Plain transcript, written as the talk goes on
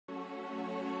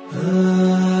Rahmatullah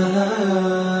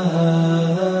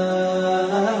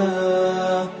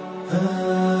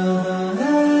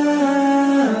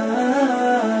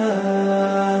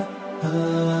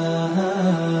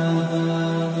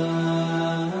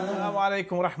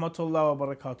wa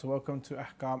barakatuh. Welcome to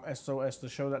Ahkam SOS, the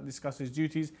show that discusses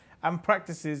duties and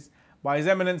practices by His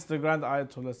Eminence, the Grand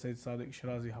Ayatollah Sayyid Sadiq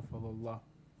Shirazi Hafidhullah.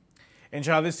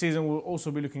 Inshallah, this season we'll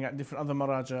also be looking at different other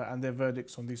maraja and their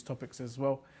verdicts on these topics as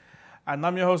well. And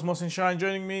I'm your host, Mohsin Shah, and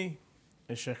joining me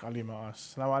is Sheikh Ali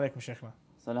Maash. Assalamu alaikum, Sheikhna.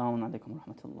 Assalamu alaikum wa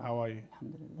rahmatullah. How are you?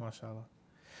 Alhamdulillah. MashaAllah.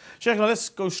 Sheikhna, let's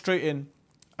go straight in.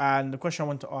 And the question I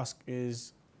want to ask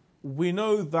is, we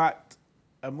know that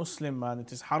a Muslim man,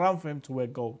 it is haram for him to wear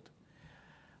gold.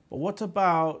 But what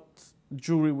about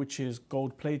jewelry which is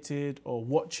gold plated or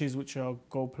watches which are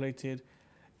gold plated?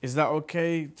 Is that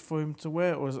okay for him to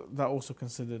wear, or is that also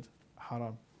considered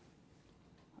haram?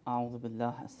 أعوذ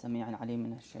بالله السميع العليم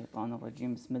من الشيطان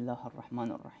الرجيم بسم الله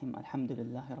الرحمن الرحيم الحمد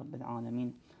لله رب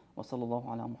العالمين وصلى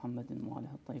الله على محمد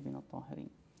وآله الطيبين الطاهرين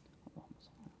اللهم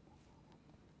صل على محمد.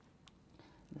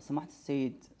 The Samah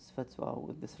Sayyid's fatwa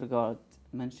with this regard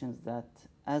mentions that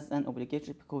as an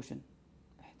obligatory precaution,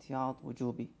 احتياط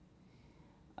وجوبي,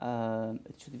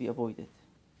 it should be avoided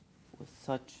with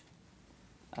such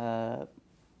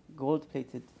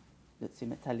gold-plated, let's say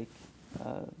metallic,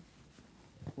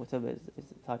 whatever is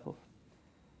the type of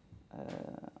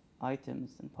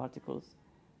items and particles,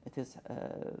 it is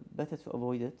better to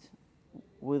avoid it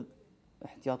with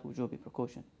احتياط وجوبي,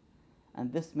 precaution.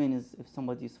 And this means if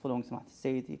somebody is following Samah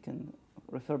Sayyid, he can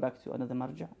refer back to another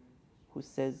marja who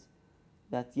says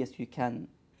that yes, you can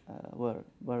wear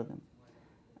them,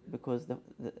 because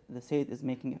the Sayyid is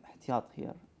making ihtiyat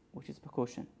here, which is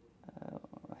precaution,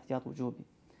 ihtiyat wujubi.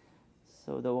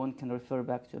 So the one can refer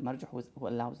back to a marja who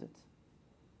allows it.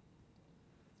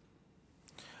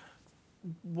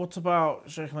 What about,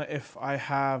 Sheikhna, if I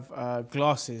have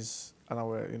glasses and I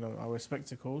wear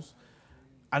spectacles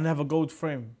and have a gold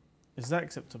frame? Is that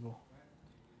acceptable?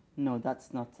 No,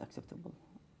 that's not acceptable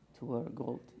to wear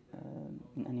gold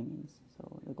in any means.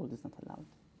 So the gold is not allowed.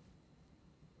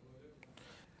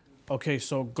 Okay,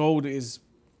 so gold is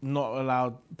not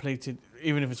allowed plated,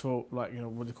 even if it's for what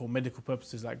they call medical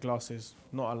purposes, like glasses,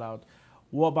 not allowed.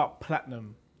 What about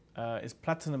platinum? Is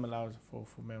platinum allowed for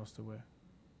males to wear?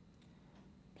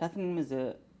 Platinum is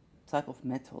a type of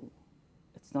metal.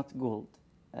 It's not gold.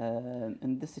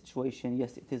 In this situation,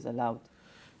 yes, it is allowed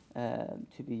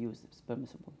to be used. It's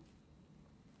permissible.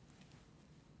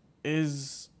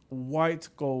 Is white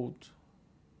gold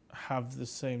have the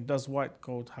same? Does white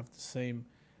gold have the same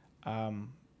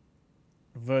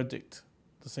verdict,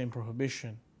 the same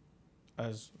prohibition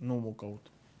as normal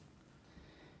gold?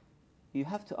 You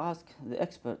have to ask the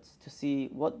experts to see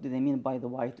what do they mean by the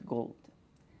white gold.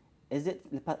 Is it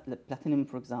platinum,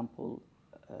 for example?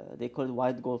 They call it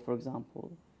white gold, for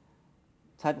example.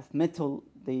 Type of metal,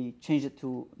 they change it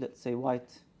to, let's say,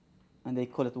 white, and they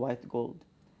call it white gold.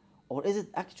 Or is it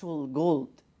actual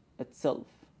gold itself,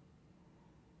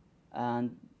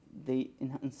 and they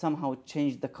somehow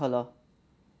changed the color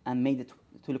and made it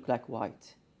to look like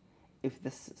white? If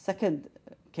the second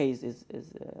case is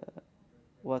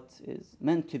what is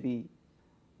meant to be,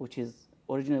 which is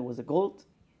originally was a gold,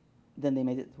 then they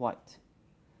made it white,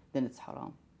 then it's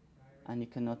haram, and you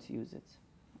cannot use it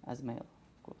as male,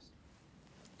 of course.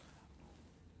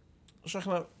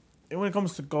 Sheikhna, when it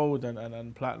comes to gold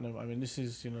and platinum, I mean, this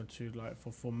is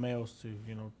for males to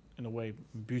in a way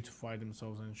beautify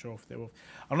themselves and show off their wealth.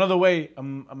 Another way a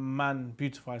man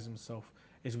beautifies himself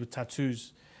is with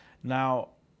tattoos.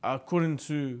 Now, according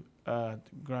to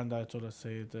Grand Ayatollah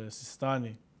Sayyid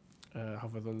Sistani,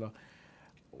 Hafidhullah,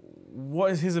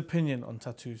 what is his opinion on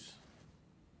tattoos?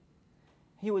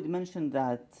 He would mention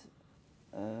that,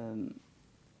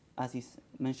 as he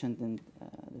mentioned in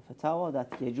the fatwa,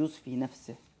 that يجوز في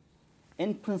نفسه.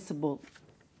 In principle,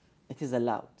 it is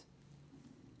allowed.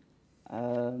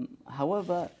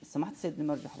 However, Samah Sayyid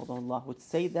al-Marja would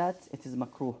say that it is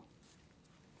makruh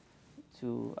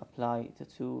to apply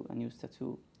tattoo and use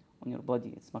tattoo on your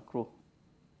body. It's makruh,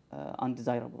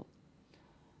 undesirable.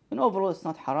 In overall, it's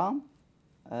not haram,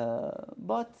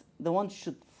 but the one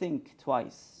should think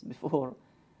twice before,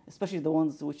 especially the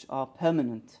ones which are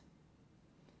permanent,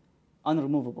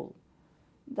 unremovable.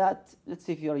 That, let's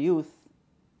say if you're a youth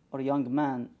or a young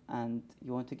man and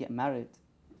you want to get married,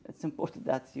 it's important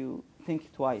that you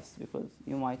think twice, because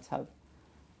you might have,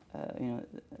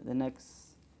 the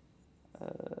next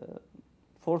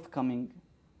forthcoming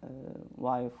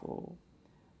wife or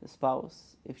the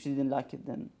spouse. If she didn't like it,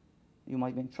 then you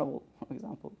might be in trouble, for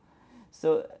example.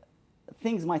 So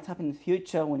things might happen in the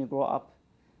future when you grow up,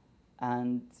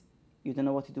 and you don't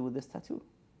know what to do with this tattoo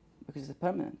because it's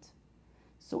permanent.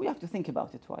 So we have to think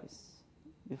about it twice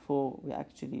before we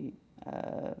actually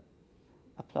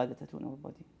apply the tattoo on our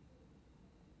body.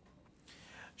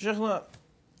 Sheikhna,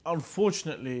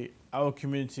 unfortunately, our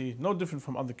community, no different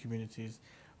from other communities,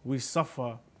 we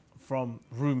suffer from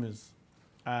rumors,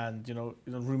 and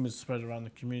rumors spread around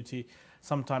the community.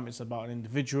 Sometimes it's about an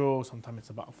individual, sometimes it's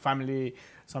about a family,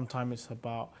 sometimes it's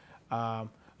about a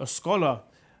scholar,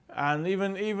 and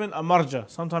even a marja.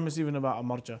 Sometimes it's even about a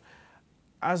marja.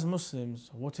 As Muslims,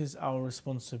 what is our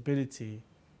responsibility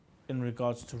in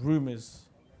regards to rumors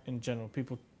in general,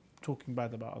 people talking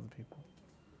bad about other people?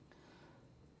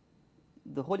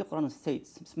 The Holy Quran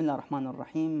states, Bismillah ar-Rahman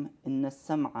ar-Rahim, إن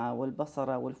السمع والبصر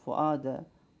والفؤاد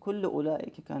كل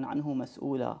أولئك كان عنه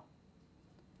مسؤولا.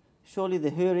 Surely the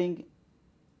hearing,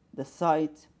 the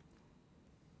sight,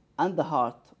 and the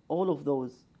heart, all of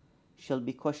those shall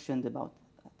be questioned about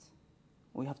that.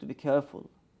 We have to be careful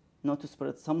not to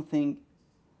spread something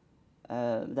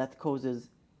that causes,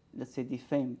 let's say,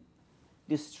 defame,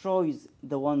 destroys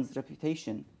the one's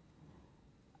reputation.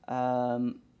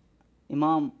 Imam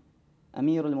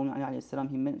Amir al-Mu'minin,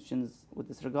 he mentions with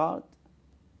this regard,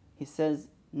 he says,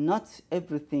 not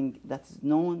everything that is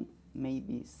known may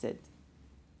be said.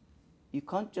 You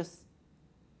can't just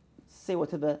say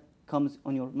whatever comes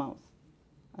on your mouth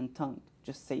and tongue,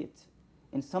 just say it.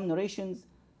 In some narrations,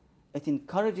 it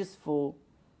encourages for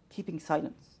keeping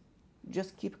silence.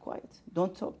 Just keep quiet,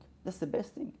 don't talk. That's the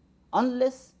best thing.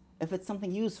 Unless if it's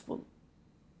something useful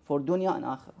for dunya and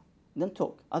akhirah, then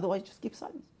talk. Otherwise, just keep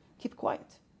silence, keep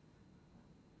quiet.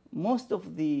 Most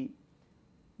of the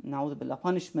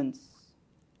punishments,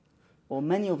 or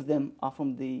many of them, are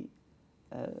from the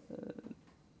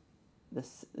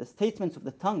statements of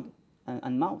the tongue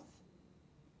and mouth.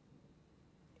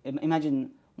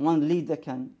 Imagine one leader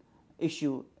can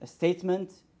issue a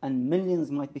statement and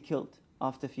millions might be killed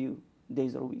after a few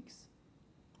days or weeks.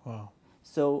 Wow.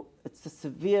 So it's a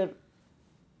severe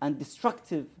and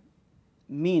destructive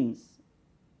means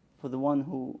for the one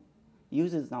who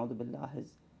uses, na'udhu billah, his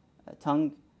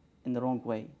tongue in the wrong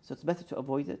way. So it's better to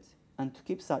avoid it and to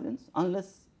keep silence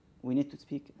unless we need to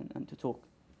speak and to talk.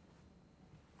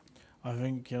 I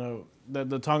think,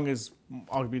 the tongue is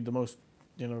arguably the most,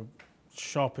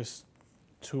 sharpest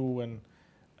tool. And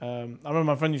I remember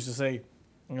my friend used to say,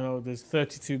 there's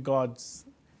 32 guards,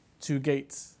 2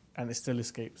 gates, and it still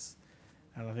escapes.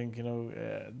 And I think,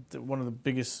 one of the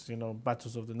biggest,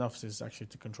 battles of the nafs is actually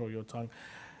to control your tongue.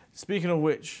 Speaking of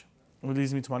which, it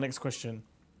leads me to my next question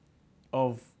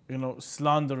of,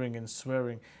 slandering and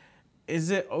swearing. Is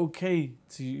it okay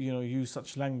to, use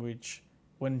such language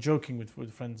when joking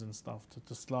with friends and stuff,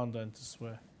 to slander and to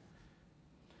swear?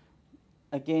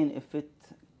 Again, if it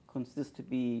considers to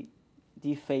be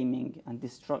defaming and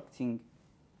destructing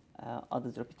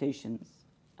others' reputations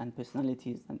and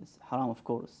personalities, then it's haram, of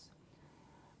course.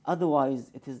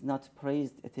 Otherwise, it is not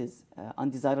praised, it is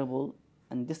undesirable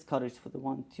and discouraged for the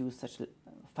one to use such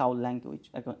foul language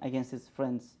against his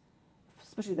friends,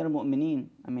 especially their mu'mineen.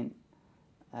 I mean,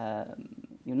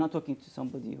 you're not talking to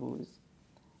somebody who is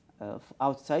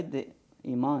outside the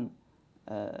iman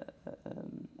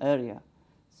area.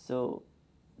 So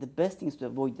the best thing is to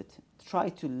avoid it. Try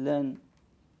to learn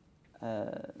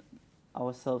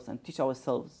ourselves and teach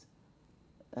ourselves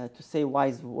to say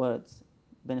wise words,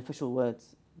 beneficial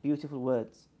words, beautiful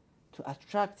words, to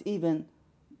attract even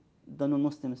the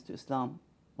non-Muslims to Islam.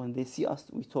 When they see us,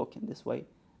 we talk in this way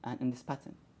and in this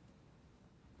pattern.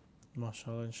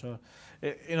 MashaAllah, inshallah.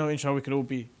 Inshallah, we could all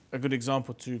be a good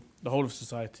example to the whole of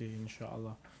society,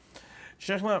 inshallah.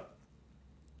 Sheikhna,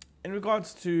 in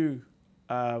regards to,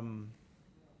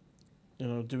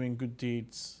 doing good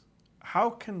deeds,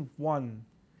 how can one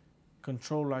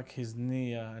control his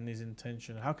niyyah and his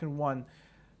intention? How can one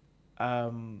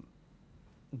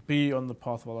be on the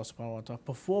path of Allah subhanahu wa ta'ala,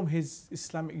 perform his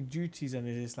Islamic duties and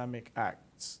his Islamic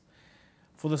acts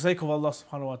for the sake of Allah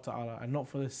subhanahu wa ta'ala and not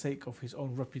for the sake of his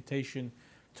own reputation,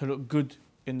 to look good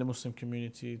in the Muslim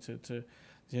community, to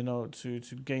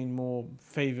gain more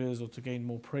favors or to gain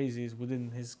more praises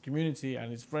within his community and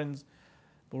his friends,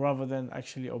 but rather than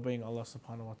actually obeying Allah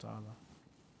subhanahu wa ta'ala?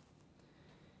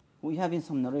 We have in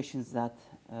some narrations that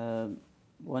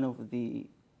one of the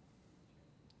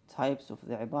types of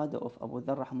the ibadah of Abu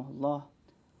Dharr rahimahullah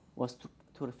was to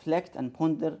reflect and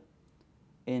ponder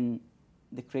in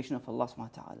the creation of Allah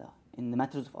subhanahu wa ta'ala, in the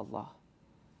matters of Allah.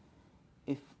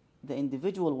 If the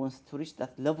individual wants to reach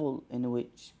that level in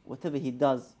which whatever he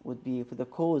does would be for the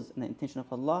cause and the intention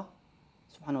of Allah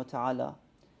subhanahu wa ta'ala,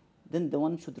 then the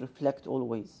one should reflect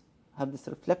always, have this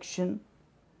reflection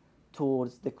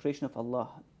towards the creation of Allah,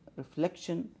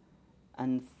 reflection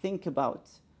and think about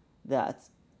that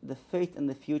the fate and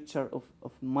the future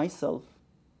of myself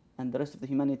and the rest of the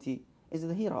humanity is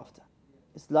the hereafter.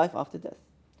 It's life after death.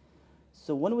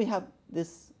 So when we have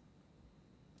this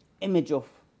image of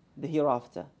the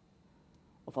hereafter,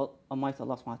 of Almighty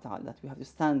Allah subhanahu wa ta'ala, that we have to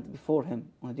stand before Him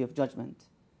on the Day of Judgment,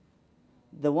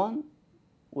 the one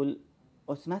will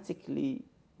automatically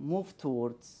move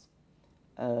towards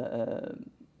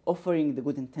offering the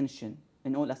good intention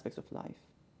in all aspects of life.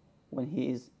 When he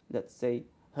is, let's say,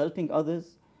 helping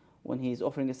others, when he is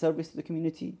offering a service to the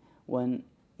community, when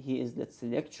he is, let's say,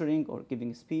 lecturing or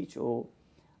giving a speech, or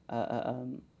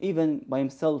even by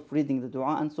himself reading the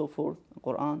dua and so forth,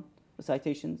 Quran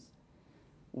recitations.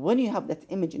 When you have that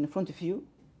image in front of you,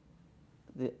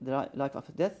 the life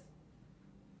after death,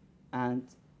 and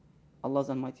Allah's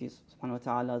Almighty subhanahu wa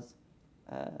ta'ala's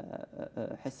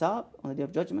hisab on the Day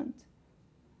of Judgment,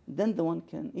 then the one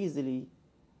can easily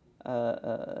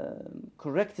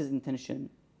correct his intention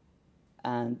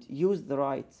and use the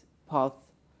right path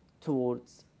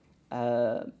towards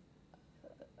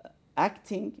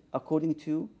acting according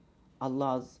to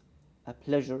Allah's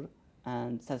pleasure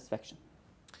and satisfaction.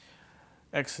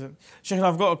 Excellent. Sheikh,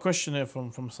 I've got a question here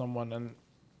from someone, and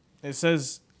it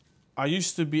says, I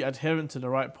used to be adherent to the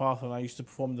right path and I used to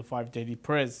perform the 5 daily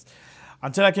prayers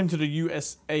until I came to the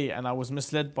USA and I was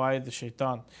misled by the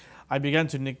shaitan. I began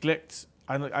to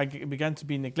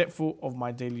be neglectful of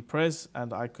my daily prayers,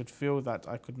 and I could feel that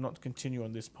I could not continue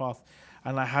on this path,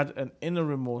 and I had an inner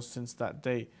remorse since that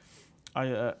day.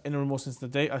 The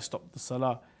day I stopped the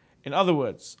salah. In other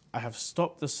words, I have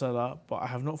stopped the salah, but I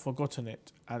have not forgotten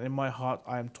it, and in my heart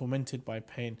I am tormented by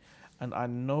pain, and I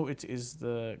know it is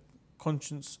the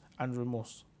conscience and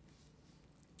remorse.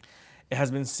 It has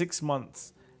been 6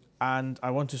 months and I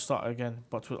want to start again,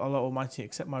 but will Allah Almighty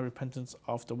accept my repentance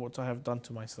after what I have done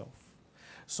to myself?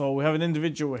 So we have an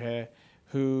individual here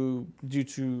who, due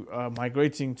to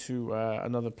migrating to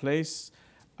another place,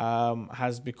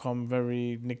 has become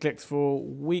very neglectful,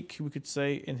 weak, we could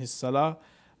say, in his salah,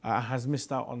 has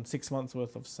missed out on 6 months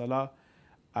worth of salah.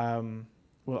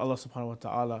 Will Allah subhanahu wa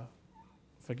ta'ala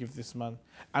forgive this man?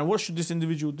 And what should this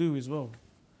individual do as well,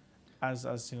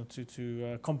 as you know,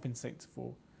 to compensate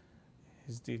for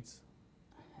his deeds?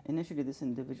 Initially, this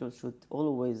individual should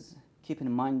always keep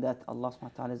in mind that Allah subhanahu wa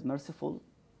ta'ala is merciful.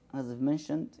 As I've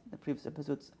mentioned in the previous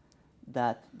episodes,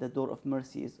 that the door of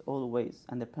mercy is always,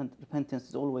 and the repentance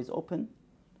is always open.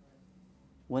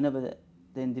 Whenever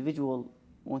the individual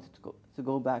wanted to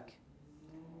go back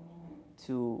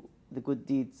to the good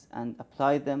deeds and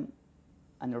apply them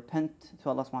and repent to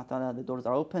Allah subhanahu wa ta'ala, the doors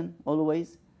are open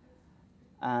always,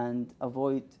 and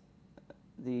avoid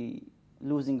the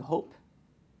losing hope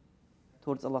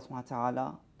towards Allah subhanahu wa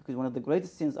ta'ala, because one of the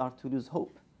greatest sins are to lose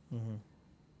hope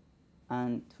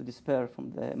and to despair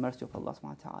from the mercy of Allah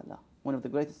subhanahu wa ta'ala. One of the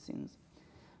greatest sins.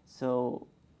 So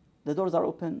the doors are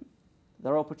open,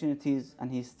 there are opportunities,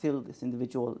 and this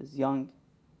individual is young.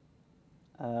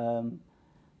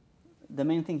 The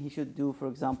main thing he should do, for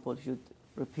example, he should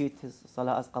repeat his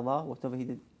salah as qada, whatever he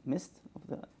did missed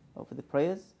of the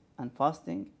prayers and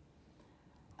fasting,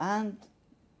 and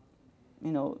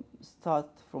start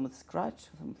from scratch,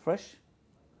 from fresh,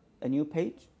 a new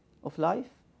page of life.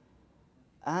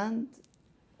 And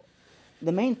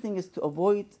the main thing is to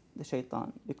avoid the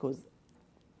shaitan, because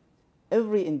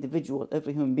every individual,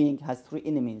 every human being has 3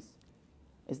 enemies.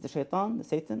 It's the shaitan, the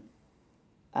Satan,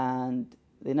 and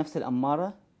the nafs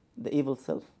al-ammara, the evil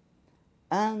self,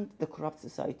 and the corrupt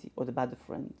society or the bad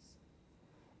friends.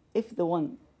 If the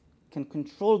one can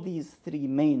control these 3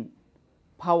 main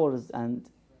powers and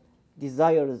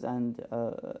desires and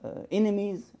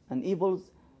enemies and evils,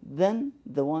 then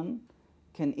the one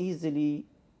can easily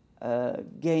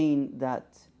gain that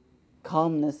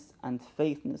calmness and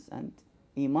faithness and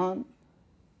iman,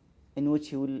 in which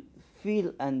he will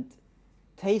feel and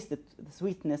taste the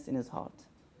sweetness in his heart.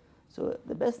 So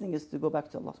the best thing is to go back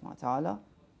to Allah subhanahu wa ta'ala,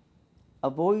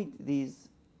 avoid these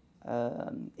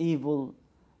evil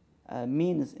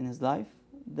means in his life,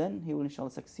 then he will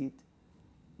inshallah succeed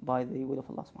by the will of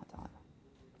Allah subhanahu wa ta'ala.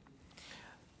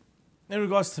 In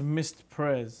regards to missed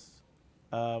prayers,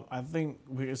 I think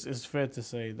it's fair to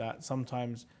say that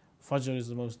sometimes Fajr is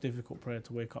the most difficult prayer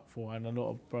to wake up for, and a lot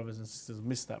of brothers and sisters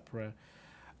miss that prayer.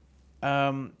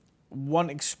 One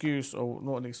excuse, or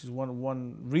not an excuse,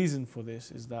 one reason for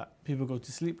this is that people go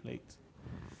to sleep late.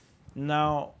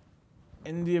 Now,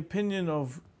 in the opinion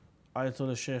of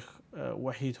Ayatollah Sheikh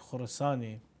Wahid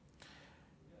Khurasani,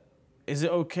 is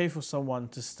it okay for someone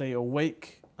to stay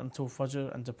awake until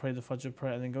Fajr and to pray the Fajr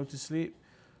prayer and then go to sleep?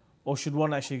 Or should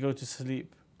one actually go to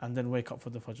sleep and then wake up for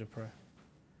the Fajr prayer?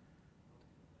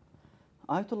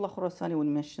 Ayatollah Khurasani will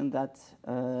mention that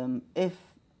if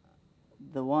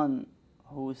the one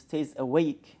who stays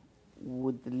awake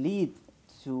would lead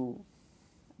to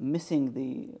missing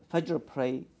the Fajr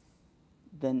prayer,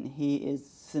 then he is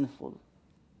sinful.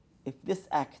 If this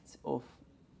act of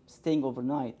staying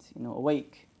overnight,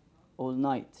 awake all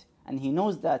night, and he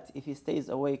knows that if he stays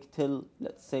awake till,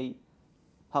 let's say,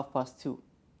 2:30,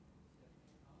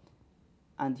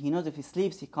 and he knows if he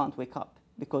sleeps he can't wake up,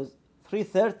 because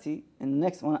 3:30 in the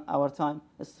next 1 hour time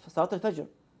is Salat al-Fajr.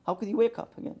 How could he wake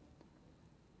up again?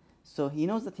 So he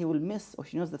knows that he will miss, or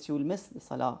she knows that she will miss the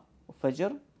Salah of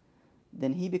Fajr,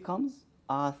 then he becomes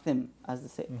athim, as the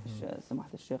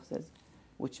Samahat al-Sheikh says,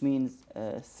 which means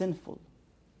sinful.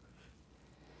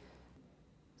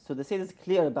 So the Sayyid is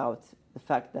clear about the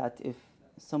fact that if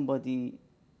somebody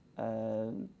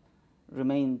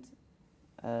remained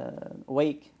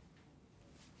awake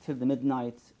till the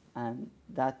midnight, and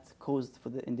that caused for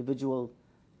the individual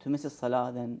to miss a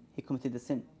salah, then he committed the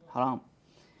sin, haram.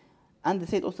 And the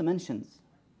Sayyid also mentions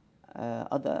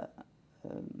other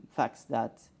facts,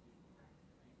 that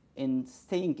in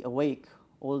staying awake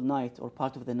all night or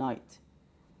part of the night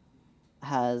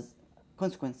has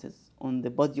consequences on the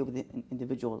body of the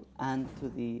individual and to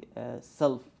the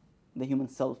self, the human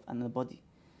self and the body.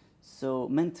 So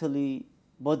mentally,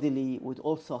 bodily, would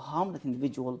also harm that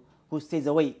individual who stays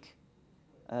awake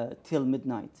till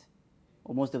midnight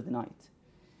or most of the night.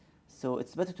 So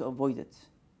it's better to avoid it,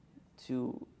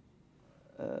 to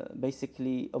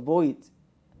basically avoid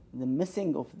the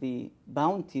missing of the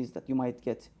bounties that you might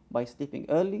get by sleeping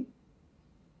early,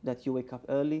 that you wake up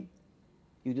early,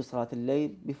 you do Salat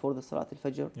al-Layl before the Salat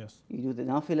al-Fajr, Yes. you do the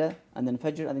Nafila and then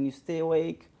Fajr, and then you stay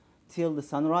awake till the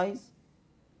sunrise,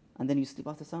 and then you sleep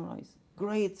after sunrise.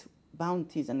 Great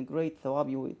bounties and great thawab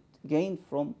you would gain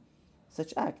from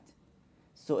such act.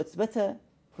 So it's better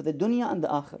for the dunya and the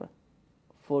akhirah,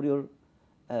 for your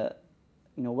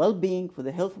well-being, for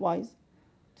the health-wise,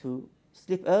 to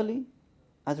sleep early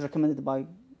as recommended by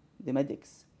the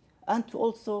medics, and to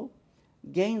also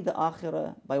gain the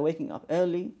akhirah by waking up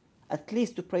early, at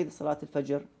least to pray the Salat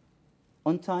al-Fajr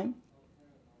on time,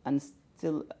 and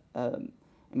still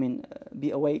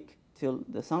be awake till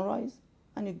the sunrise,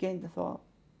 and you gain the thawab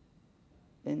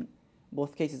in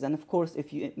both cases. And of course,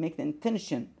 if you make the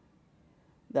intention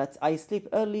that I sleep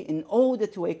early in order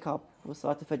to wake up for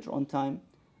Salat al-Fajr on time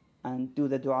and do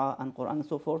the dua and Quran and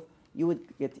so forth, you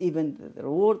would get even the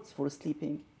rewards for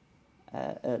sleeping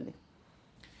early.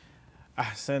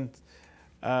 Ahsan.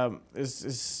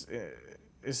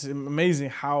 It's amazing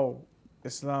how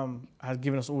Islam has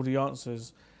given us all the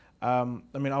answers. I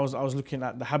was looking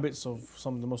at the habits of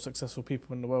some of the most successful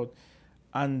people in the world,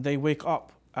 and they wake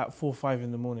up at 4 or 5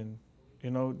 in the morning.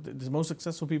 The most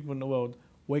successful people in the world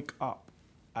wake up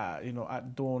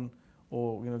at dawn,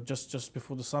 or just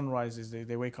before the sun rises.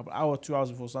 They wake up an hour, 2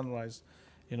 hours before sunrise,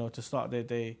 to start their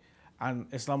day. And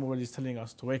Islam already is telling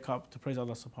us to wake up, to praise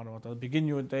Allah subhanahu wa ta'ala, begin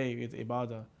your day with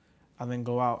ibadah, and then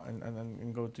go out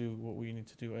and go do what we need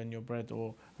to do, earn your bread,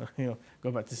 or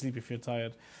go back to sleep if you're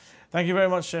tired. Thank you very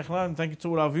much, Sheikh Ali, and thank you to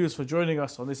all our viewers for joining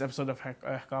us on this episode of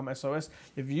Ahkam SOS.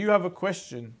 If you have a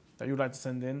question that you'd like to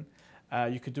send in,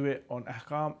 you could do it on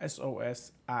Ahkam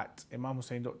SOS at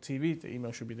IMAMHUSSEIN.TV. The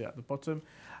email should be there at the bottom.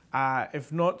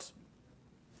 If not,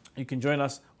 you can join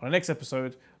us on the next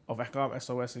episode of Ahkam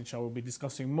SOS. Inshallah, we'll be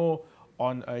discussing more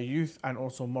on youth and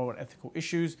also moral and ethical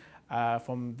issues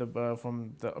from the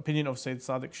opinion of Sayyid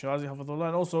Sadiq Shirazi Hafidhullah,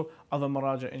 and also other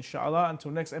maraja, inshallah.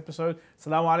 Until next episode,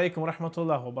 Assalamu alaikum wa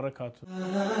rahmatullahi wa barakatuh.